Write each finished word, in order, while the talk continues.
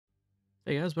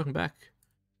Hey guys, welcome back.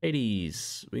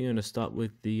 Hades. We're going to start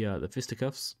with the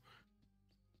fisticuffs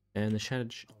and the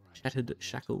shattered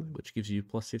shackle, which gives you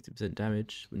plus 50%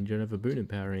 damage when you don't have a boon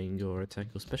empowering your attack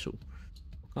or special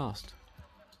or cast.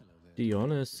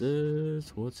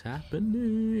 Dionysus, what's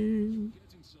happening?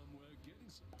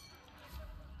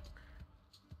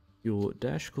 Your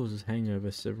dash causes hangover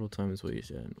several times while you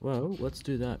stand. Well, let's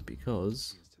do that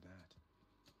because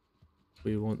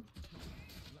we want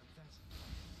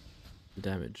the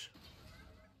damage.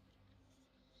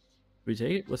 We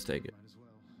take it? Let's take it.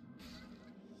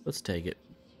 Let's take it.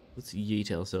 Let's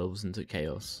yeet ourselves into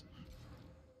chaos.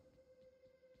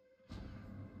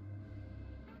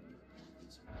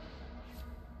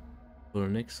 For the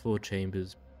next 4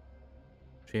 chambers,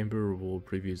 chamber reward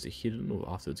previews are hidden or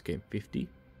afterwards gain 50.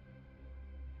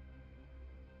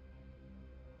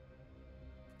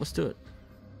 Let's do it.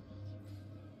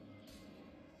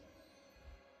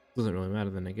 Doesn't really matter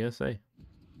then, I guess, eh?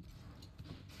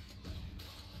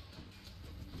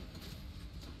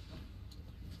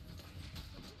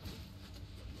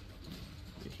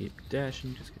 Keep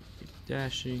dashing, just gonna keep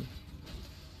dashing.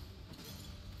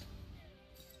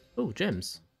 Oh,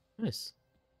 gems. Nice.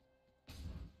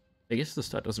 I guess the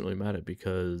stat doesn't really matter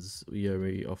because we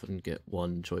only often get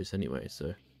one choice anyway,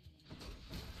 so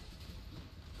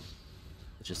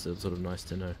it's just sort of nice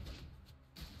to know.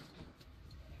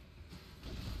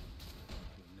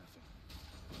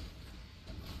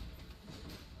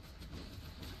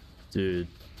 Dude.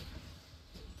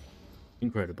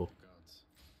 Incredible.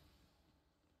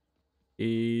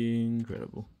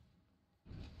 Incredible.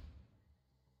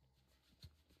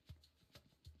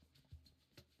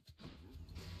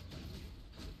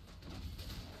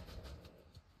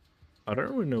 I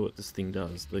don't really know what this thing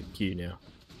does, the Q now.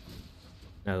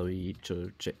 Now that we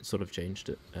sort of changed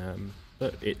it.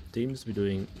 But it seems to be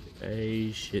doing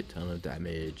a shit ton of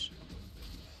damage.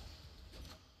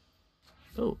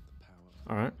 Oh,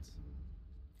 alright.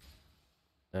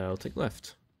 I'll take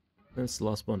left. That's the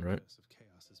last one, right?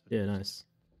 Yeah, nice.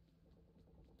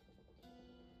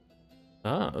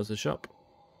 Ah, it was a shop.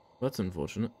 That's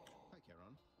unfortunate.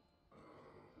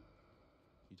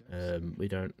 We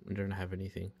don't have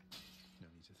anything. No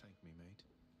need to thank me, mate.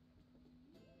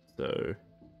 So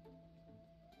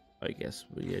I guess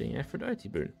we're getting Aphrodite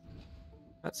boon.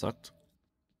 That sucked.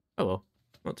 Oh well,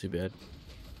 not too bad.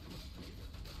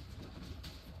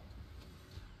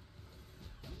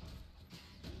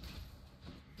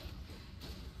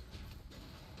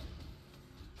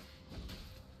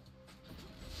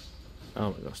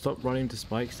 Oh my god, stop running to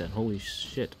spikes then, holy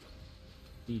shit.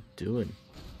 What are you doing?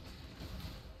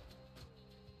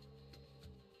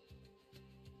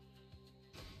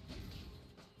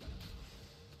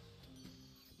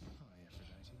 Hi,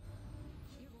 Aphrodite.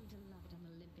 You're going to love it on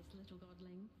Olympus, little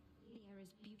godling. The air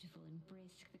is beautiful and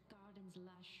brisk, the gardens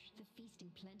lush, the feasting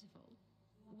plentiful.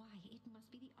 Why, it must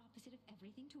be the opposite of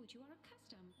everything to which you are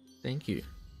accustomed. Thank you.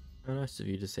 How nice of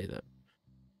you to say that.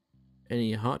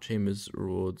 Any heart chambers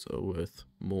rewards are worth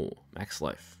more. Max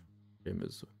life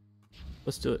chambers.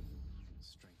 Let's do it.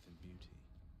 Strength and beauty.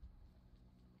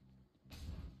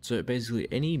 So basically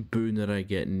any boon that I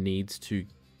get needs to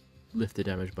lift the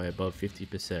damage by above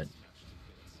 50%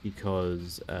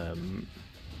 because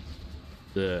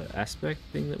the aspect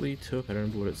thing that we took, I don't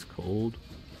remember what it's called,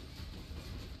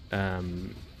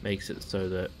 makes it so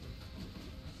that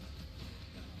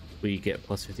we get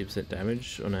plus 50%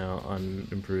 damage on our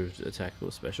unimproved attack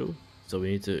or special. So we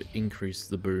need to increase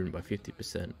the boon by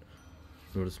 50% in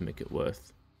order to make it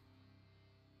worth.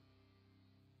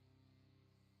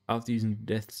 After using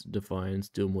Death's Defiance,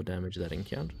 deal more damage at that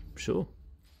encounter. Sure.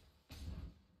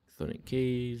 Chthonic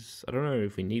Keys. I don't know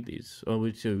if we need these. Oh,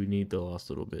 we need the last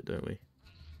little bit, don't we?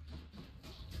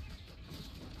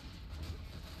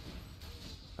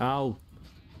 Ow!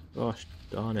 Gosh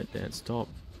darn it, Dan. Stop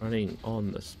running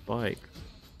on the spike.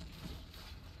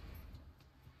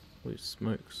 Holy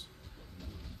smokes.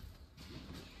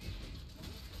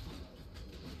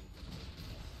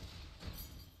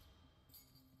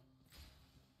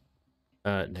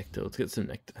 Nectar. Let's get some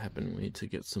nectar happen. We need to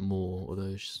get some more of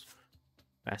those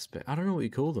aspect. I don't know what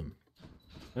you call them.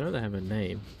 I know they have a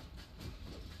name.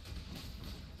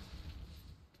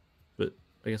 But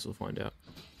I guess we'll find out.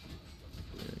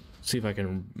 See if I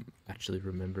can actually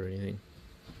remember anything.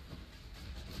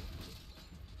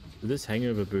 This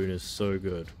hangover boon is so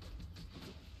good.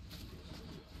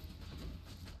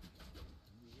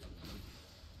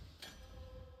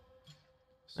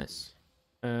 Nice.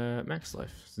 Max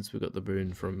life, since we got the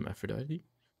boon from Aphrodite.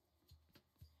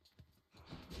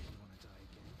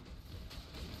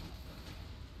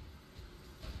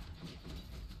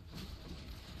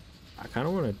 I kind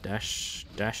of want a dash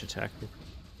attack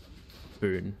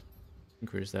boon.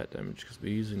 Increase that damage because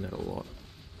we're using that a lot.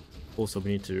 Also,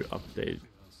 we need to upgrade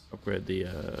the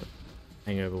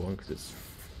hangover one because it's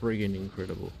friggin'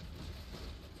 incredible.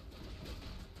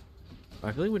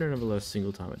 I feel like we don't have a lot of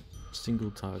single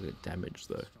target damage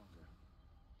though.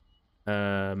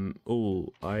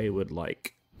 Oh, I would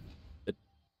like a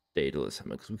daedalus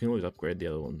hammer because we can always upgrade the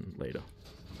other one later.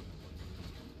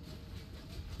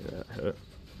 Yeah, that hurt.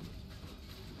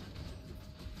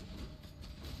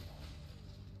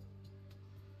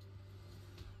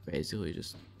 Basically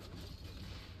just...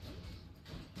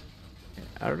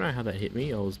 I don't know how that hit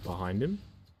me. I was behind him.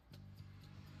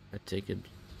 I take a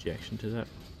objection to that.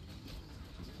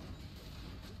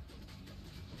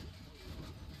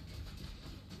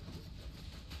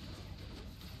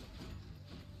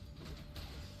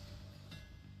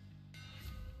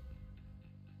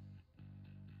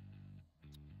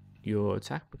 Your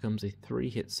attack becomes a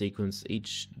 3-hit sequence,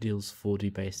 each deals 40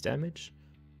 base damage.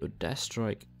 Your dash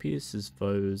strike pierces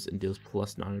foes and deals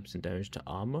plus 90% damage to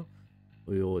armor,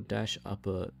 or your dash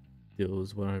upper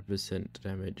deals 100%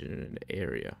 damage in an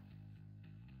area.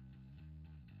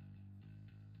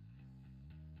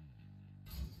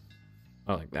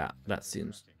 I like that. That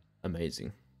seems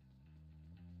amazing.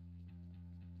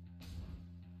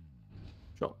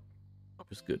 Chop.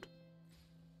 Chop is good.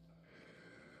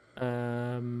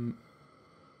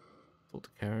 Talk to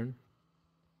Karen.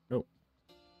 Nope.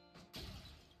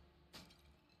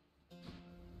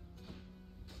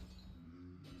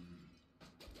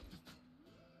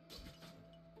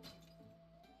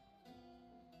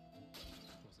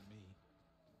 Wasn't me.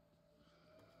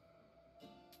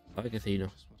 I like Athena.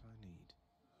 Just what I need.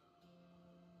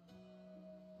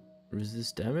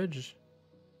 Resist damage.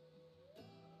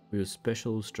 We are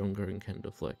special, stronger, and can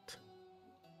deflect.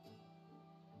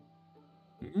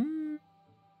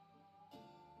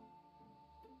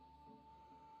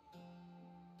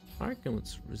 I reckon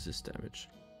let's resist damage.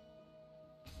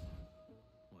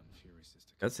 One fury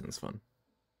sister. That sounds fun.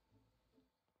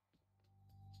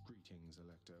 Greetings,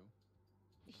 Electo.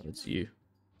 It's you.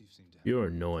 You seem to have You're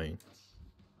annoying.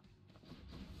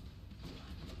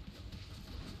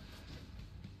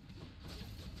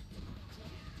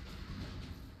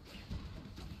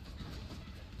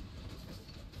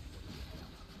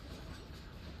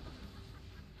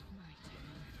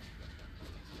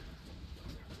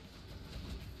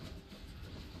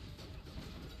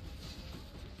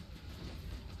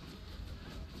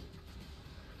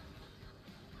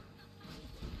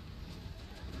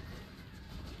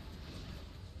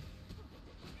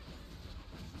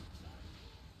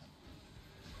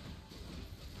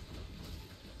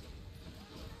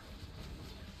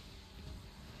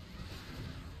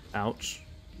 Ouch.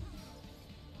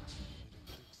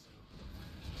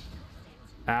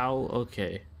 Ow,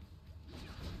 okay.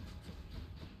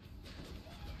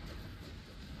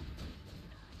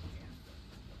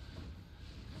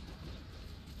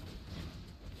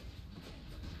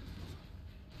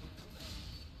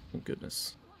 Thank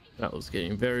goodness. That was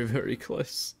getting very, very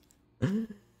close.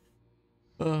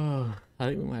 Oh, I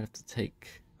think we might have to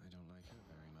take... I don't like her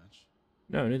very much.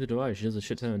 No, neither do I. She does a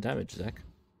shit ton of damage, Zach.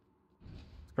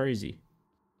 Crazy.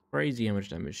 Crazy how much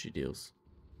damage she deals.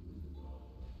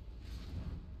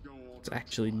 It's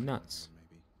actually nuts.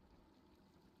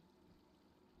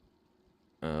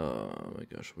 Maybe. Oh my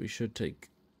gosh, we should take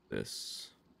this.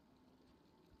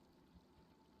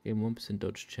 Gain 1%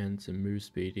 dodge chance and move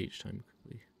speed each time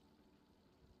quickly.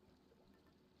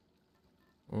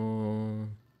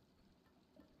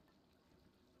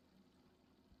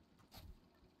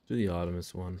 Do the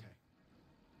Artemis one. Okay.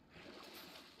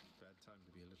 Bad time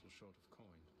to be a little short of coin.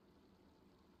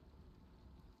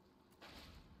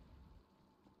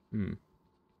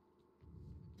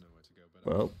 Nowhere to go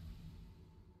but up. Well,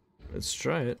 let's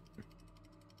try it.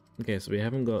 Okay, so we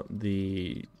haven't got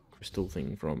the crystal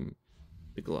thing from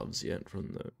the gloves yet, from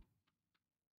the...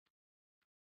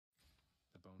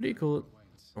 What do you call it?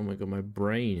 Oh my god, my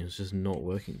brain is just not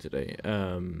working today.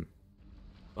 A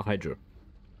Hydra.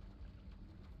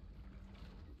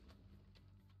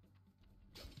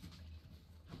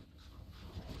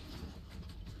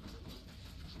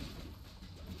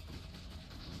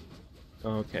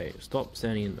 Okay, stop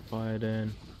standing in the fire,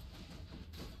 Dan.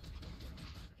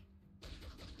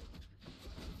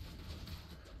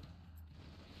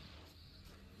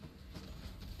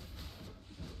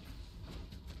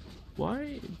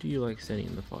 Why do you like standing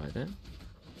in the fire, Dan?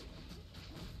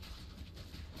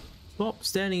 Stop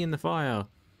standing in the fire!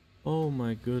 Oh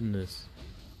my goodness.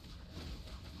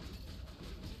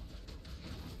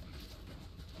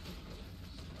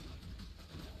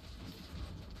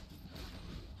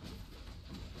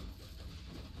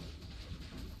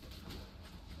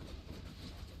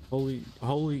 Holy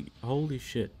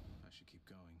shit. I should keep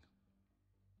going.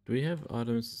 Do we have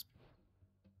Artemis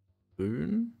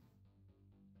Boon?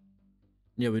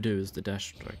 Yeah, we do. It's the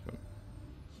dash strike one.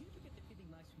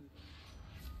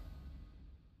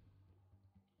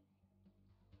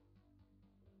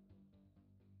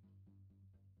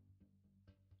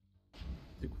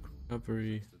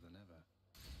 Recovery Faster than ever.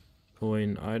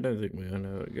 coin. I don't think we're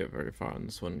gonna get very far on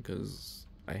this one because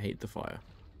I hate the fire.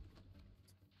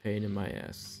 Pain in my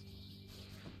ass.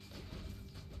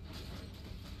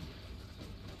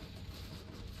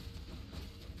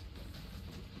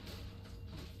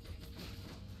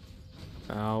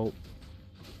 Ow.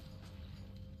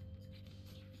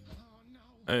 Oh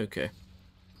no! Okay.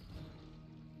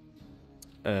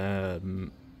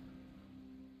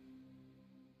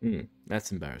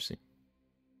 That's embarrassing.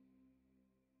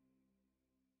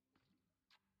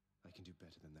 I can do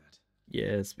better than that.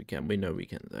 Yes, we can. We know we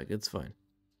can, Zach. It's fine.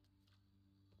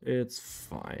 It's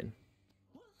fine.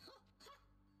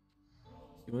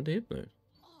 You want to hypnose?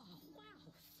 Oh, wow,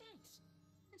 thanks.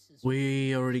 This is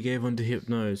We already gave one to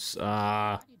hypnose.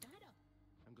 Ah, you died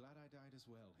of. I'm glad I died as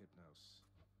well, Hypnos.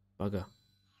 bugger.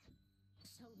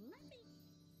 So let me.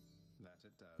 That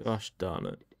it does. Gosh darn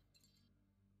it.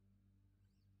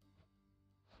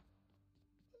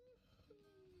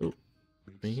 Oh,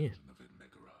 me here. Certain of it,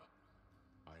 Megara.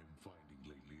 I am finding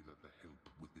lately that the help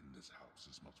within this house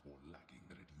is much more lacking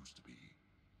than it used to be.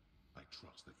 I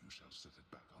trust that you shall set it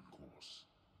back on course.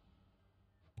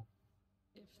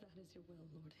 If that is your will,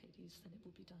 Lord Hades, then it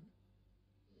will be done.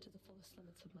 To the fullest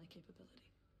limits of my capability.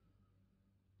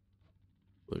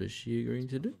 What is she agreeing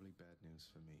to do? Probably bad news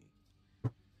for me.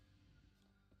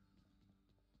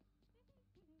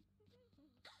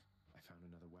 I found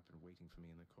another weapon waiting for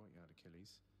me in the courtyard,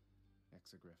 Achilles.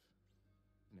 Exogryph.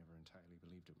 Never entirely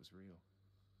believed it was real.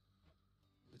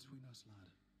 Between us,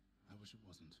 lad, I wish it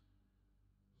wasn't.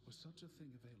 Was such a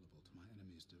thing available to my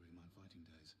enemies during my fighting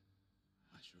days,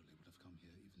 I surely would have come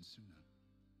here even sooner.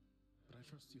 But I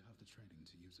trust you have the training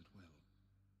to use it well.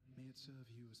 May it serve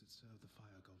you as it served the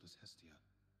fire goddess Hestia.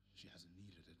 She hasn't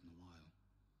needed it in a while.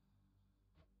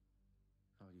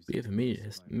 I'll use We it have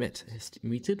to met. satisfy my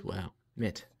Meted? Wow.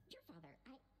 Met. Your father,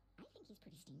 I think he's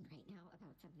pretty steamed right now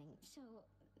about something, so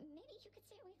maybe you could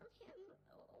stay away from him,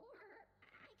 or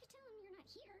I could tell him you're not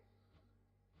here.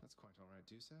 That's quite all right,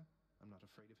 Dusa. I'm not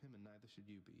afraid of him, and neither should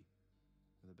you be.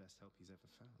 You're the best help he's ever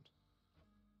found.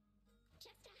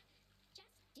 Just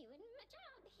doing my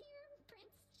job here,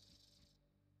 Prince.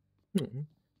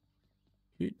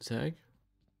 Cute Zag.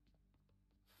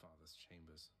 Father's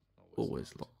chambers.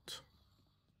 Always locked.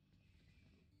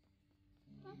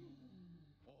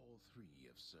 All three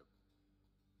of Sir.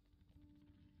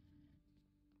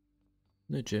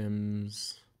 No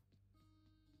gems.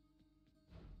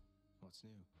 What's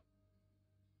new?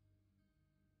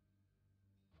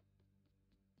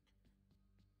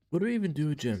 What do we even do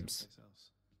with gems? Someplace else.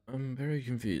 I'm very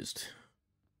confused.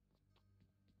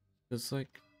 It's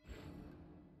like...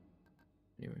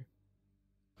 Anyway.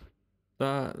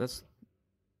 That's...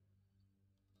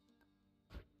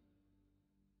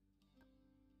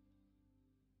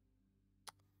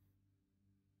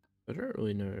 I don't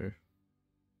really know.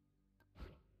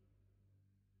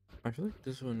 I feel like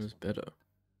this one is better.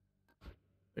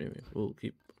 Anyway, we'll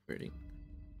keep upgrading.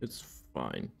 It's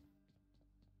fine.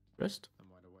 Rest? I'm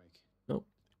wide awake. Nope.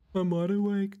 I'm wide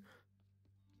awake.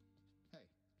 Hey,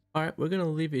 Alright, we're gonna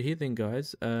leave it here then,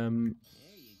 guys. there you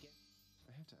get.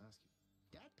 I have to ask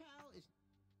you. That pal is.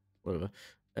 Whatever.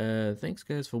 Thanks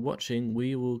guys for watching.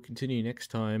 We will continue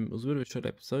next time. It was a bit of a short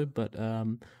episode, but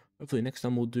hopefully next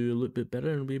time we'll do a little bit better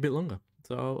and it'll be a bit longer.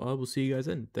 So I will see you guys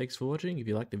then. Thanks for watching. If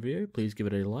you liked the video, please give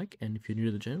it a like, and if you're new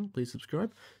to the channel, please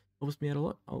subscribe. Helps me out a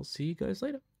lot. I'll see you guys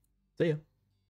later. See ya.